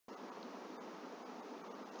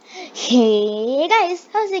Hey guys,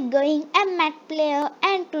 how's it going? I'm Madplayer,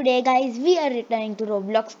 and today guys we are returning to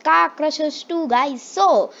Roblox Car Crushers 2 guys.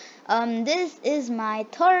 This is my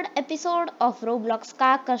third episode of Roblox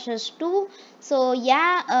Car Crushers 2.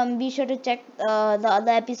 Be sure to check the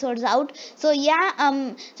other episodes out. So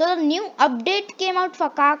the new update came out for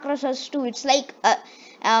Car Crushers 2. It's like there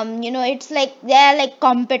are like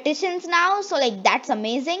competitions now, so like that's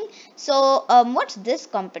amazing. What's this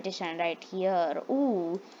competition right here?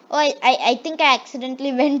 Ooh. Oh, I think I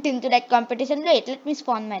accidentally went into that competition. Wait, let me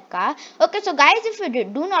spawn my car. Okay, so guys, if you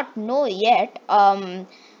do not know yet,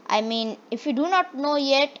 if you do not know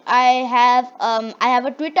yet, I have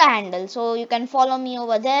a Twitter handle, so you can follow me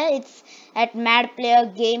over there. It's at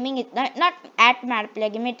Madplayer Gaming. It's not at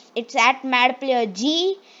Madplayer Gaming. It's at Madplayer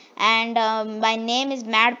G, and my name is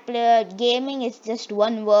Madplayer Gaming. It's just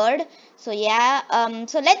one word. So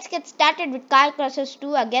let's get started with Car Crushes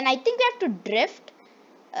 2 again. I think we have to drift.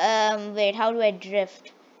 Wait, how do I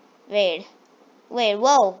drift? Wait,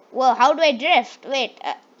 whoa, how do I drift? Wait,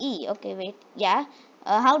 okay, wait, yeah.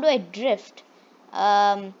 How do I drift?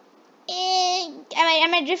 Am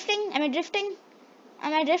I drifting? Am I drifting?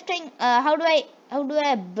 Am I drifting? How do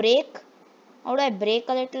I brake? How do I brake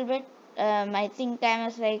a little bit? I think I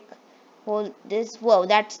must like hold this. Whoa,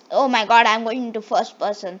 oh my god, I'm going into first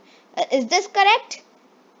person. Is this correct?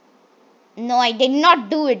 No, I did not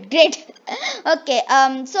do it. Great. Okay.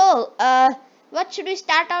 What should we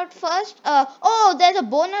start out first? Oh, there's a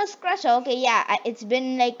bonus crusher. Okay, yeah. It's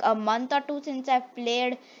been like a month or two since I've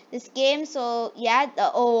played this game. So yeah.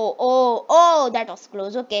 That was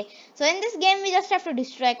close. Okay. So in this game, we just have to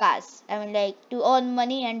destroy cars. I mean, like to earn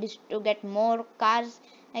money and to get more cars,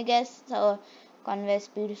 I guess. So conveyor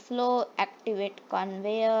speed flow, activate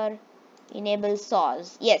conveyor, enable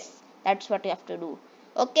saws. Yes, that's what you have to do.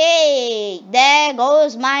 Okay, there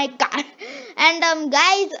goes my car. And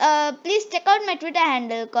guys, please check out my Twitter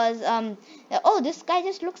handle, cause oh, this guy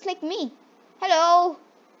just looks like me. Hello.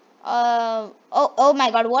 Oh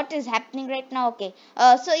my God, what is happening right now? Okay.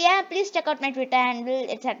 So yeah, please check out my Twitter handle.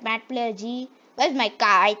 It's at MadplayerG. Where's my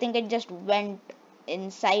car? I think it just went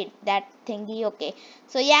inside that thingy. Okay.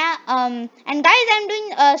 And guys, I'm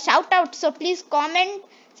doing a shout out. So please comment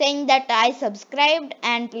saying that I subscribed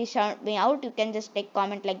and please shout me out. You can just take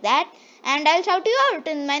comment like that, and I'll shout you out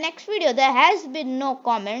in my next video. There has been no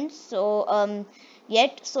comments,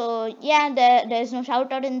 yet. So yeah, there's no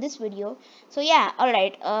shout out in this video. So yeah,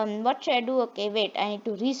 alright. What should I do? Okay, wait, I need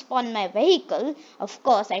to respawn my vehicle. Of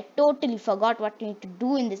course, I totally forgot what I need to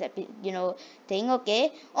do in this thing.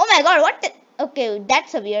 Okay. Oh my god, okay,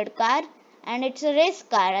 that's a weird car. And it's a race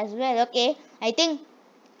car as well. Okay. I think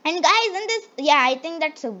and guys in this, yeah, I think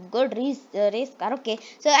that's a good race car. Okay,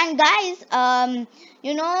 so and guys, the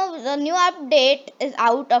new update is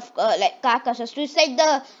out of like Carcassonne. It's like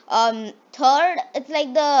the third, it's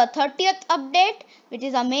like the 30th update, which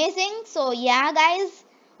is amazing. So yeah guys,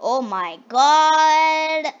 oh my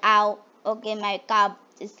god, ow. Okay, my car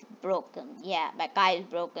is broken. Yeah, my car is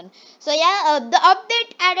broken. So yeah, the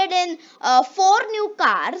update added in four new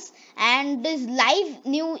cars and these live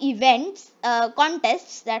new events,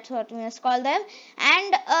 contests, that's what we must call them.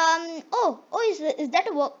 And is that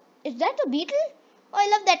is that a beetle? Oh, I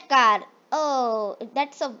love that car. Oh,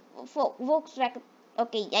 that's a Volkswagen.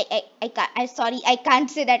 Okay, I can't, I sorry, I can't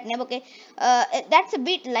say that name. Okay, that's a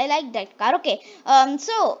beetle. I like that car. Okay,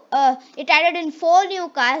 it added in four new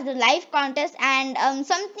cars, the live contest, and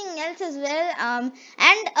something else as well.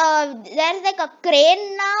 And there's like a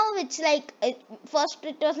crane now, which first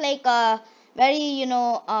it was like very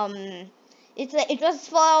it was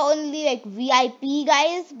for only like VIP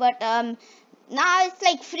guys, but now it's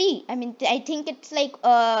like free. I mean, I think it's like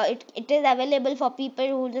it is available for people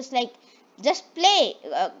who just play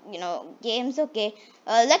games. Okay,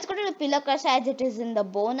 let's go to the pillar crush as it is in the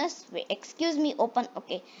bonus. Wait, excuse me, open.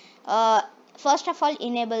 Okay, uh first of all,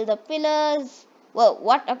 enable the pillars. Whoa,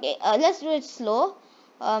 what? Okay, let's do it slow.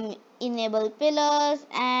 Enable pillars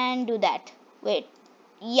and do that. Wait,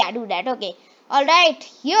 yeah, do that. Okay, all right,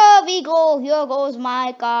 here we go. Here goes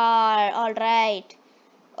my car. All right.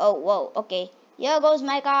 Oh, whoa, okay, here goes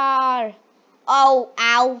my car. Oh,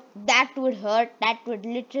 ow, that would hurt. That would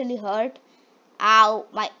literally hurt. Ow,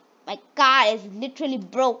 my car is literally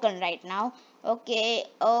broken right now. Okay.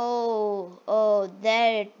 Oh,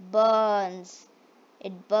 there it burns.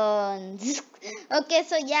 It burns. Okay,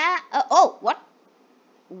 so yeah. Oh, what?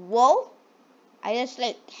 Whoa! I just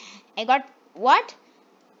I got what?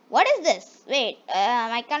 What is this? Wait,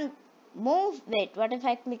 I can't move. Wait, what if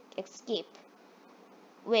I click escape?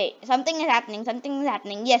 Wait, something is happening. Something is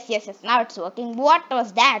happening. Yes, yes, yes. Now it's working. What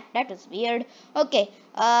was that? That was weird. Okay.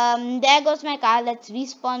 There goes my car. Let's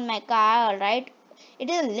respawn my car. All right. It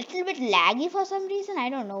is a little bit laggy for some reason. I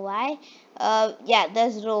don't know why. Yeah,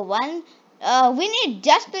 there's row one. We need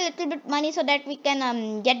just a little bit money so that we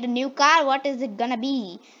can get the new car. What is it gonna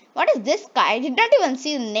be? What is this car? I did not even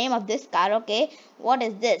see the name of this car. Okay. What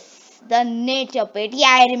is this? The nature pit. Yeah,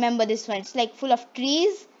 I remember this one. It's like full of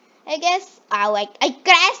trees, I guess. Oh, I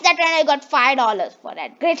crashed that and I got $5 for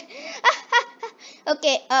that. Great.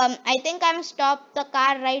 Okay, I think I must stop the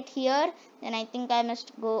car right here. Then I think I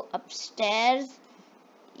must go upstairs.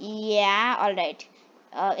 Yeah, alright.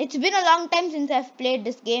 It's been a long time since I've played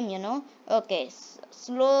this game, you know. Okay,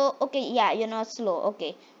 slow. Okay, yeah, slow.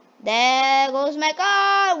 Okay. There goes my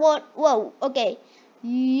car. What? Whoa, okay.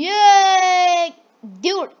 Yay!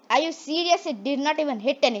 Dude, are you serious? It did not even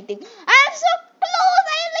hit anything. I'm so close.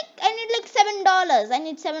 I need like $7. I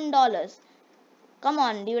need $7. Come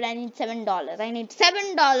on, dude. I need $7. I need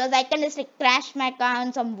 $7. I can just like crash my car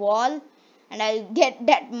on some wall, and I'll get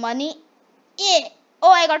that money. Yeah.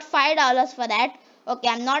 Oh, I got $5 for that. Okay,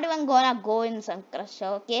 I'm not even gonna go in some crusher.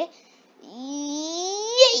 Okay.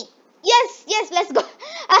 Yay! Yes, yes. Let's go.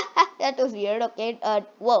 That was weird. Okay.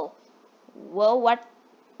 Whoa, whoa. What?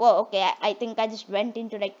 Whoa. Okay. I think I just went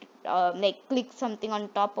into like click something on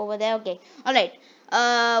top over there. Okay. All right.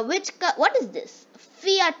 Which car? What is this?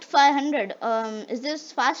 Fiat 500. Is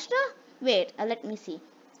this faster? Wait. Let me see.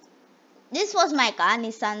 This was my car,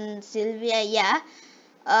 Nissan Silvia. Yeah.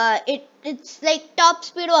 It's like top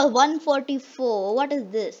speed was 144. What is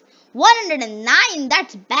this? 109.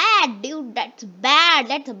 That's bad, dude. That's bad.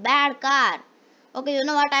 That's a bad car. Okay, you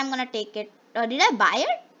know what? I'm gonna take it. Did I buy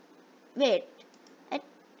it? Wait. I,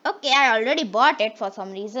 okay, I already bought it for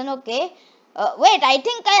some reason. Okay. Wait, I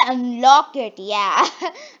think I unlock it. Yeah,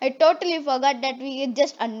 I totally forgot that we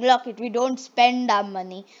just unlock it. We don't spend our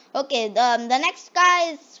money. Okay, the next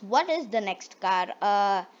car is, what is the next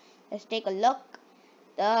car? Let's take a look.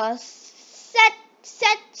 Set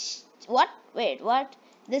what? Wait, what?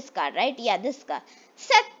 This car, right? Yeah, this car.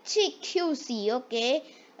 Setchi QC. Okay.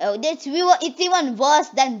 It's even worse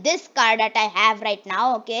than this car that I have right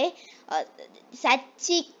now. Okay.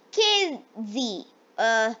 Sachi KZ.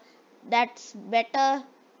 That's better,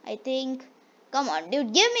 I think. Come on,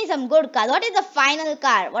 dude, give me some good cars. What is the final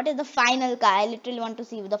car? What is the final car? I literally want to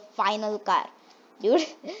see the final car, dude.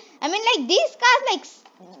 I mean, like these cars, like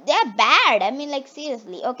they're bad. I mean, like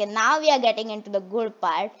seriously. Okay, now we are getting into the good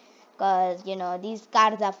part, cause these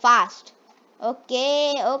cars are fast.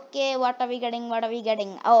 Okay, okay. What are we getting? What are we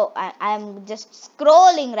getting? Oh, I'm just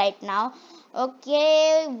scrolling right now.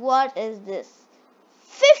 Okay, what is this?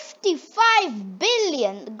 55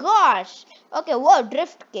 billion. Gosh. Okay, whoa,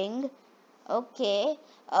 Drift King. Okay.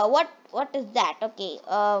 What is that? Okay.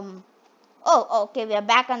 Oh, okay, we are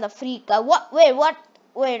back on the free car. What? Wait, what?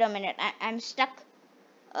 Wait a minute. I'm stuck.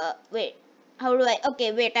 Wait. How do I?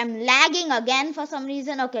 Okay, wait. I'm lagging again for some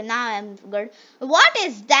reason. Okay, now I'm good. What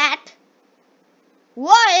is that?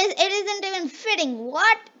 What is? It isn't even fitting.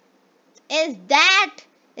 What is that?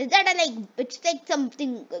 Is that a like? It's like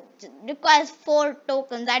something requires 4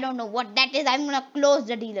 tokens. I don't know what that is. I'm gonna close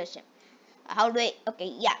the dealership. How do I?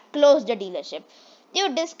 Okay, yeah, close the dealership.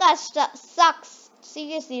 Dude, this car sucks.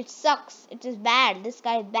 Seriously, it sucks. It is bad. This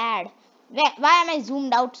guy is bad. Why am I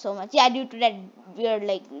zoomed out so much? Yeah, due to that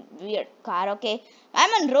weird car. Okay, I'm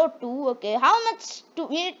on road 2. Okay, how much?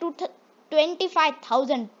 We need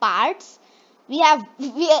 25,000 parts. We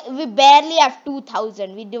barely have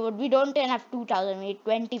 2,000. We don't even have 2,000. We need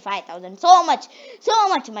 25,000. So much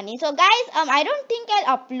money. So guys, I don't think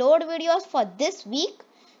I'll upload videos for this week,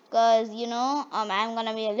 because I'm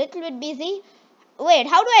gonna be a little bit busy. Wait,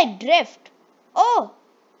 how do I drift? Oh,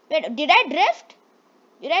 wait, did I drift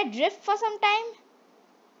for some time?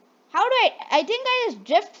 How do I think I just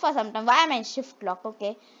drift for some time. Why am I shift lock?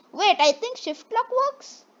 Okay, wait, I think shift lock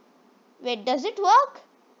works. Wait, does it work?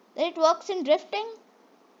 It works in drifting?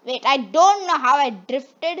 Wait, I don't know how I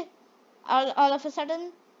drifted all of a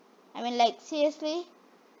sudden. I mean, like, seriously?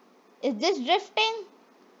 Is this drifting?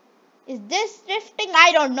 Is this drifting?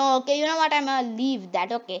 I don't know. Okay, you know what? I'm gonna leave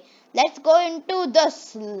that. Okay, let's go into the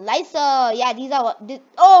slicer. Yeah, these are what.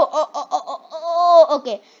 Oh.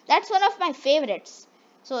 Okay, that's one of my favorites.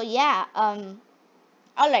 So yeah. All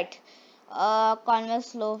right. Convey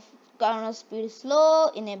speed slow.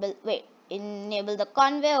 Enable the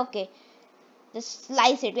convey. Okay, just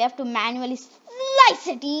slice it. We have to manually slice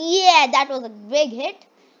it. Yeah, that was a big hit.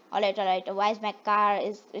 Alright. Why is my car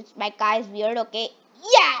my car is weird? Okay.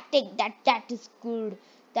 Yeah, take that. That is good.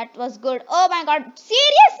 That was good. Oh my god.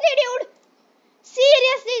 Seriously, dude.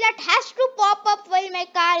 Seriously, that has to pop up while my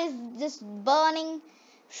car is just burning.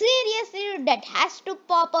 Seriously, that has to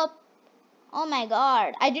pop up. Oh my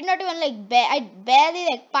god. I did not even like I barely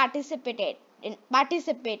like participated in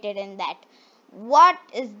that. What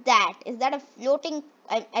is that? Is that a floating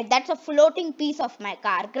that's a floating piece of my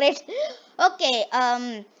car. Great. Okay,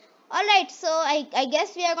 all right. So I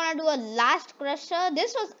guess we are going to do a last crusher.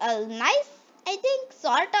 This was a nice, I think,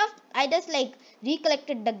 sort of. I just like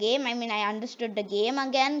recollected the game. I mean, I understood the game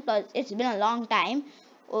again because it's been a long time.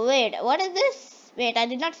 Wait, what is this? Wait, I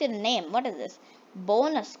did not see the name. What is this?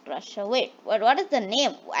 Bonus crusher. Wait, what is the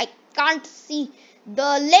name? I can't see the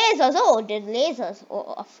lasers. Oh, the lasers.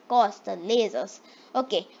 Oh, of course, the lasers.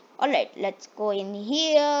 Okay, all right. Let's go in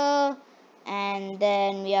here, and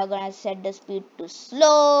then we are gonna set the speed to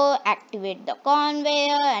slow, activate the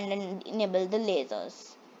conveyor, and then enable the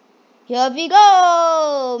lasers. Here we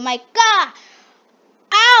go. My car.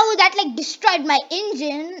 Ow, that like destroyed my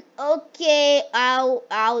engine. Okay, ow,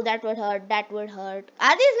 ow, that would hurt, that would hurt.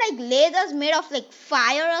 Are these like lasers made of like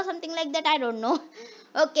fire or something like that? I don't know.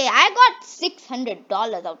 Okay, I got $600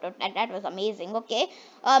 out of that. That was amazing. Okay,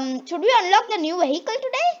 should we unlock the new vehicle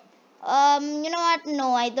today? You know what?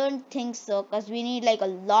 No, I don't think so. Cause we need like a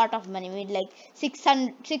lot of money. We need like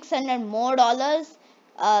 600 more dollars.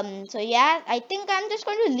 So yeah, I think I'm just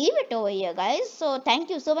going to leave it over here, guys. So thank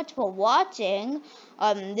you so much for watching.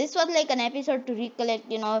 This was like an episode to recollect,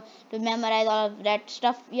 to memorize all of that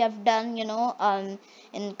stuff we have done,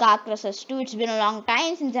 in Car Crushers 2. It's been a long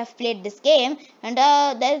time since I've played this game, and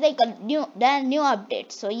there's like there are new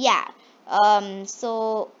updates. So yeah.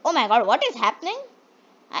 So oh my god, what is happening?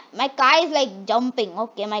 My car is like jumping.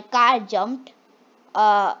 Okay, my car jumped.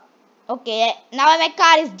 Uh, okay, now my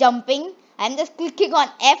car is jumping. I'm just clicking on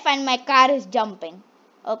F and my car is jumping.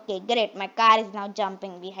 Okay, great. My car is now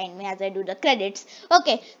jumping behind me as I do the credits.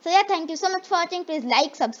 Okay, so yeah, thank you so much for watching. Please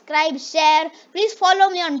like, subscribe, share. Please follow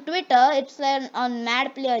me on Twitter. It's on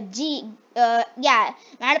Madplayer G. Yeah,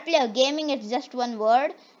 Madplayer Gaming. It's just one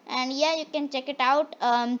word. And yeah, you can check it out.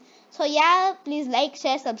 So yeah, please like,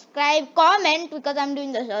 share, subscribe, comment because I'm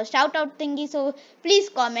doing the shout out thingy. So please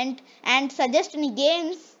comment and suggest any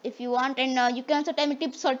games if you want, and you can also tell me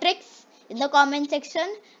tips or tricks in the comment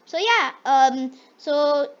section. So yeah,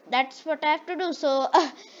 so that's what I have to do. So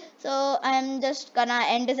so I'm just gonna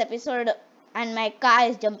end this episode, and my car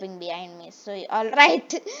is jumping behind me. So all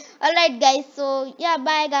right, all right, guys. So yeah,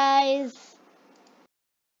 bye, guys.